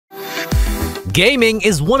Gaming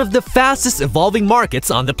is one of the fastest evolving markets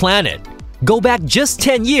on the planet. Go back just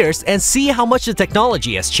 10 years and see how much the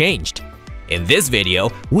technology has changed. In this video,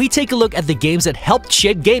 we take a look at the games that helped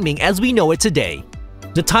shape gaming as we know it today.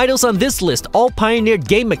 The titles on this list all pioneered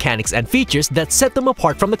game mechanics and features that set them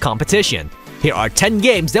apart from the competition. Here are 10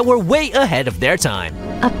 games that were way ahead of their time.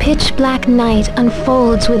 A pitch-black night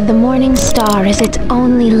unfolds with the morning star as its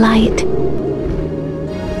only light.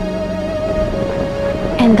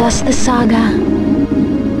 And thus the saga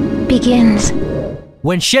begins.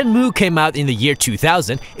 When Shenmue came out in the year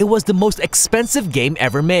 2000, it was the most expensive game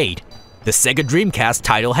ever made. The Sega Dreamcast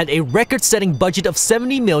title had a record-setting budget of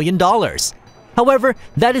 $70 million. However,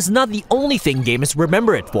 that is not the only thing gamers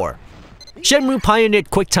remember it for. Shenmue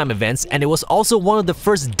pioneered QuickTime events, and it was also one of the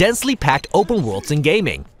first densely packed open worlds in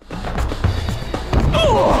gaming.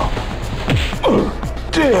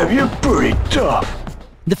 Damn, you're pretty tough.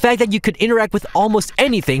 The fact that you could interact with almost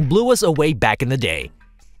anything blew us away back in the day.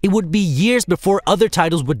 It would be years before other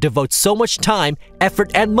titles would devote so much time,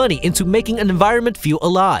 effort, and money into making an environment feel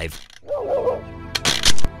alive.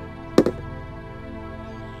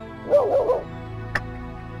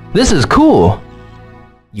 This is cool!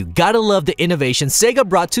 You gotta love the innovation Sega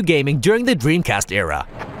brought to gaming during the Dreamcast era.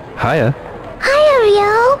 Hiya. Hi,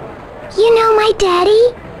 Rio. You know my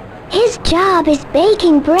daddy? His job is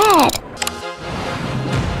baking bread.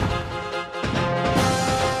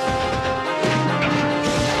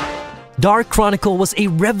 Dark Chronicle was a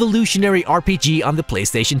revolutionary RPG on the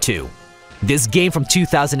PlayStation 2. This game from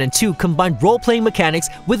 2002 combined role-playing mechanics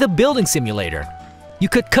with a building simulator. You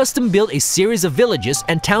could custom build a series of villages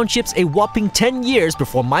and townships a whopping 10 years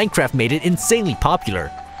before Minecraft made it insanely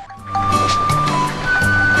popular.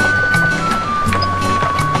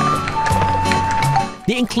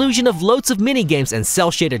 The inclusion of loads of minigames and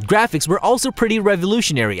cel-shaded graphics were also pretty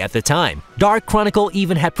revolutionary at the time. Dark Chronicle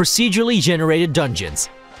even had procedurally generated dungeons.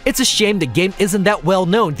 It's a shame the game isn't that well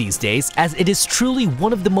known these days, as it is truly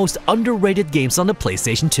one of the most underrated games on the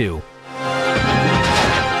PlayStation 2.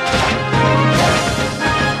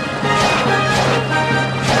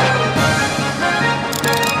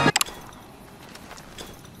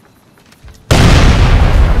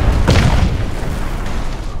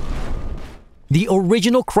 The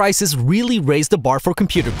original Crysis really raised the bar for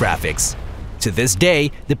computer graphics. To this day,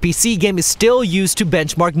 the PC game is still used to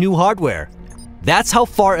benchmark new hardware. That's how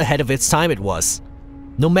far ahead of its time it was.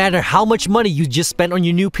 No matter how much money you just spent on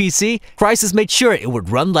your new PC, Crysis made sure it would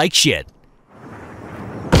run like shit.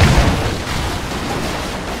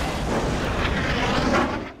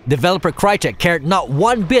 Developer Crytek cared not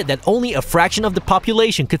one bit that only a fraction of the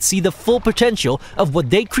population could see the full potential of what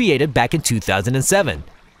they created back in 2007.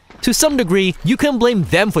 To some degree, you can blame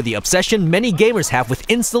them for the obsession many gamers have with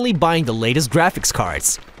instantly buying the latest graphics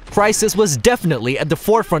cards. Crysis was definitely at the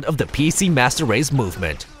forefront of the PC Master Race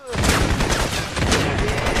movement.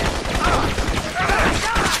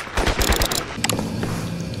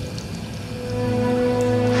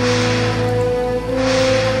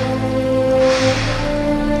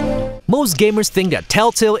 Most gamers think that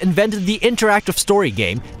Telltale invented the interactive story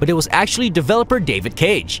game, but it was actually developer David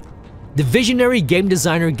Cage. The visionary game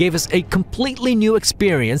designer gave us a completely new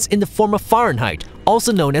experience in the form of Fahrenheit,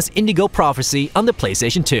 also known as Indigo Prophecy, on the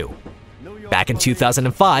PlayStation 2. Back in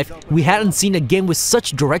 2005, we hadn't seen a game with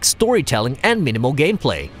such direct storytelling and minimal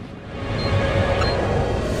gameplay.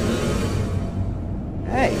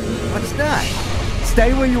 Hey, what's that?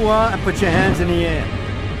 Stay where you are and put your hands in the air.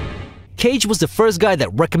 Cage was the first guy that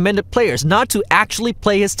recommended players not to actually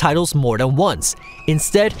play his titles more than once.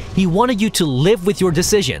 Instead, he wanted you to live with your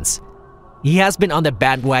decisions. He has been on the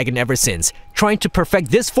bandwagon ever since, trying to perfect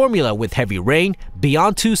this formula with Heavy Rain,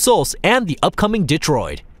 Beyond Two Souls, and the upcoming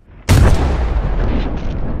Detroit.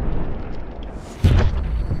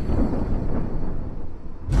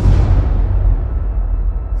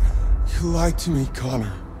 You lied to me,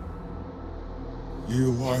 Connor.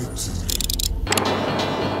 You lied to me.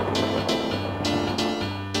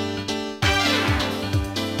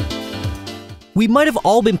 We might have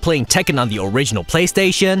all been playing Tekken on the original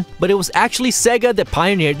PlayStation, but it was actually Sega that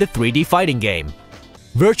pioneered the 3D fighting game.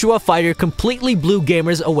 Virtua Fighter completely blew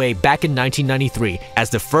gamers away back in 1993 as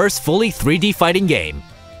the first fully 3D fighting game.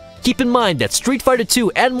 Keep in mind that Street Fighter II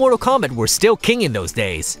and Mortal Kombat were still king in those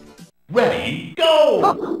days. Ready,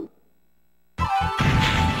 go!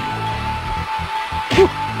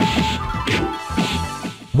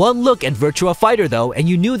 One look at Virtua Fighter though, and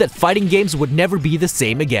you knew that fighting games would never be the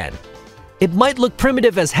same again. It might look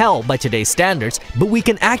primitive as hell by today's standards, but we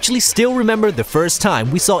can actually still remember the first time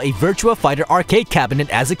we saw a Virtua Fighter arcade cabinet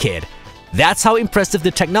as a kid. That's how impressive the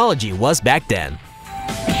technology was back then.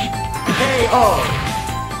 K.O.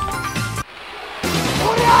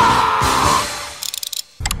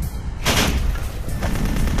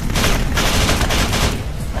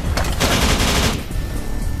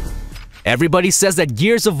 Everybody says that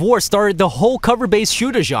Gears of War started the whole cover-based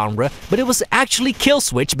shooter genre, but it was actually Kill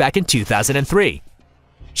Switch back in 2003.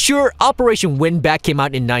 Sure, Operation Winback came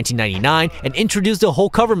out in 1999 and introduced the whole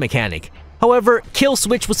cover mechanic. However, Kill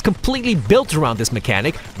Switch was completely built around this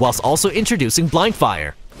mechanic, whilst also introducing blind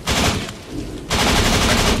fire.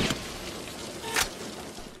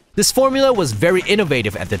 This formula was very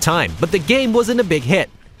innovative at the time, but the game wasn't a big hit.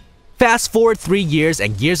 Fast forward 3 years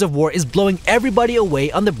and Gears of War is blowing everybody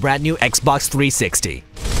away on the brand new Xbox 360.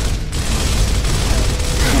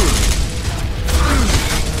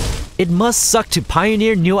 It must suck to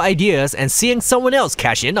pioneer new ideas and seeing someone else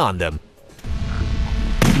cash in on them.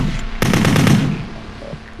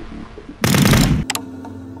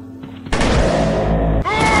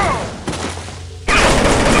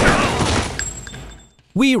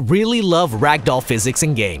 We really love ragdoll physics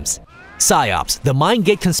in games. Psi-ops, the Mind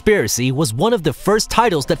Gate Conspiracy, was one of the first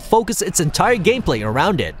titles that focused its entire gameplay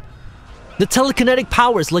around it. The telekinetic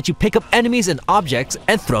powers let you pick up enemies and objects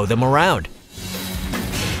and throw them around.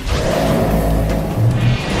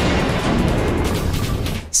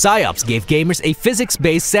 Psi-ops gave gamers a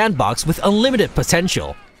physics-based sandbox with unlimited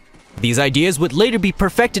potential. These ideas would later be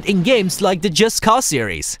perfected in games like the Just Cause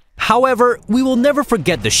series. However, we will never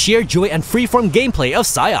forget the sheer joy and freeform gameplay of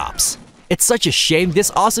Psi-ops. It's such a shame this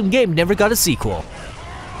awesome game never got a sequel.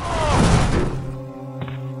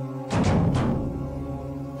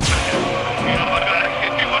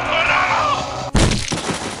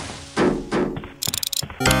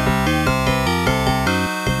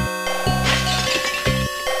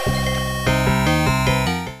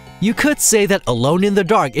 You could say that Alone in the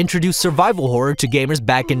Dark introduced survival horror to gamers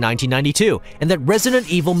back in 1992, and that Resident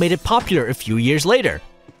Evil made it popular a few years later.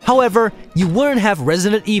 However, you wouldn't have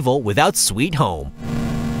Resident Evil without Sweet Home.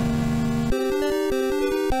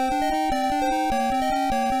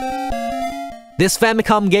 This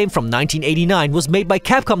Famicom game from 1989 was made by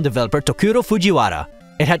Capcom developer Tokuro Fujiwara.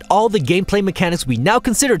 It had all the gameplay mechanics we now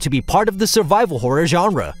consider to be part of the survival horror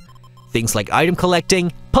genre. Things like item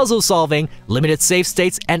collecting, puzzle solving, limited save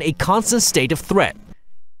states, and a constant state of threat.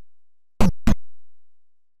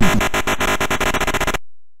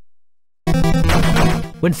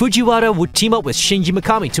 When Fujiwara would team up with Shinji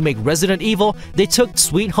Mikami to make Resident Evil, they took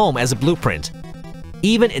Sweet Home as a blueprint.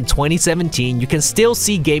 Even in 2017, you can still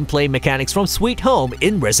see gameplay mechanics from Sweet Home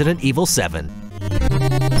in Resident Evil 7. In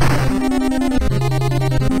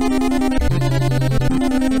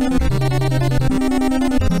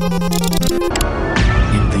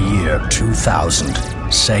the year 2000,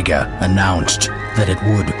 Sega announced that it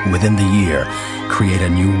would, within the year, create a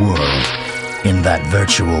new world. In that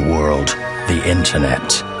virtual world, the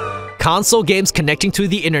Internet. Console games connecting to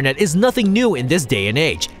the Internet is nothing new in this day and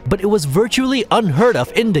age, but it was virtually unheard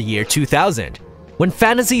of in the year 2000. When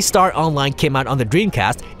Phantasy Star Online came out on the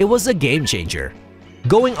Dreamcast, it was a game changer.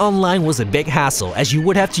 Going online was a big hassle as you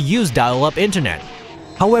would have to use dial-up internet.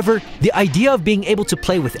 However, the idea of being able to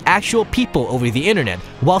play with actual people over the internet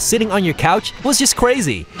while sitting on your couch was just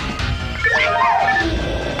crazy.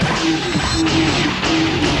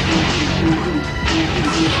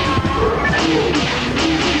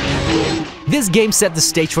 This game set the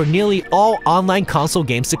stage for nearly all online console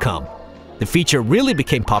games to come. The feature really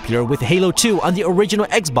became popular with Halo 2 on the original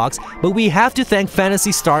Xbox, but we have to thank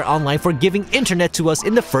Phantasy Star Online for giving internet to us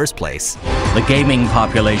in the first place. The gaming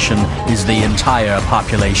population is the entire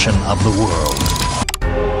population of the world.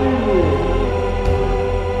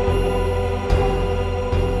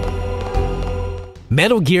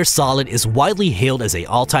 Metal Gear Solid is widely hailed as an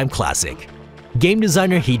all-time classic. Game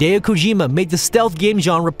designer Hideo Kojima made the stealth game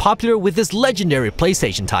genre popular with this legendary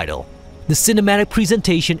PlayStation title. The cinematic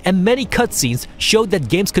presentation and many cutscenes showed that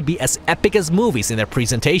games could be as epic as movies in their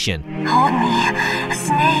presentation. Hold me,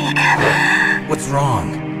 Snake. What's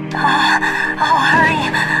wrong? Hurry,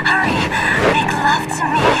 make love to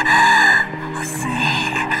me. Oh,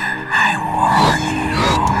 Snake, I want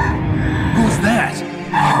you. Who's that?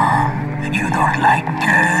 You don't like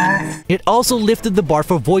girls? It also lifted the bar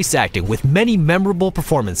for voice acting with many memorable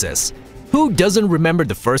performances. Who doesn't remember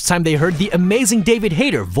the first time they heard the amazing David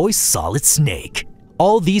Hayter voice Solid Snake?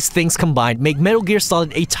 All these things combined make Metal Gear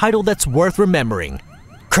Solid a title that's worth remembering.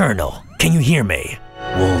 Colonel, can you hear me?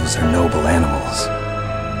 Wolves are noble animals.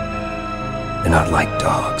 They're not like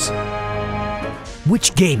dogs.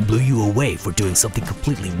 Which game blew you away for doing something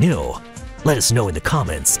completely new? Let us know in the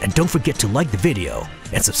comments, and don't forget to like the video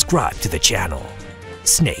and subscribe to the channel.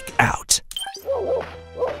 Snake out.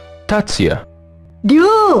 Tatsuya,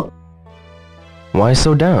 Dude, why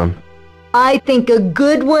so down? I think a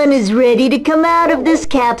good one is ready to come out of this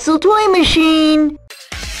capsule toy machine.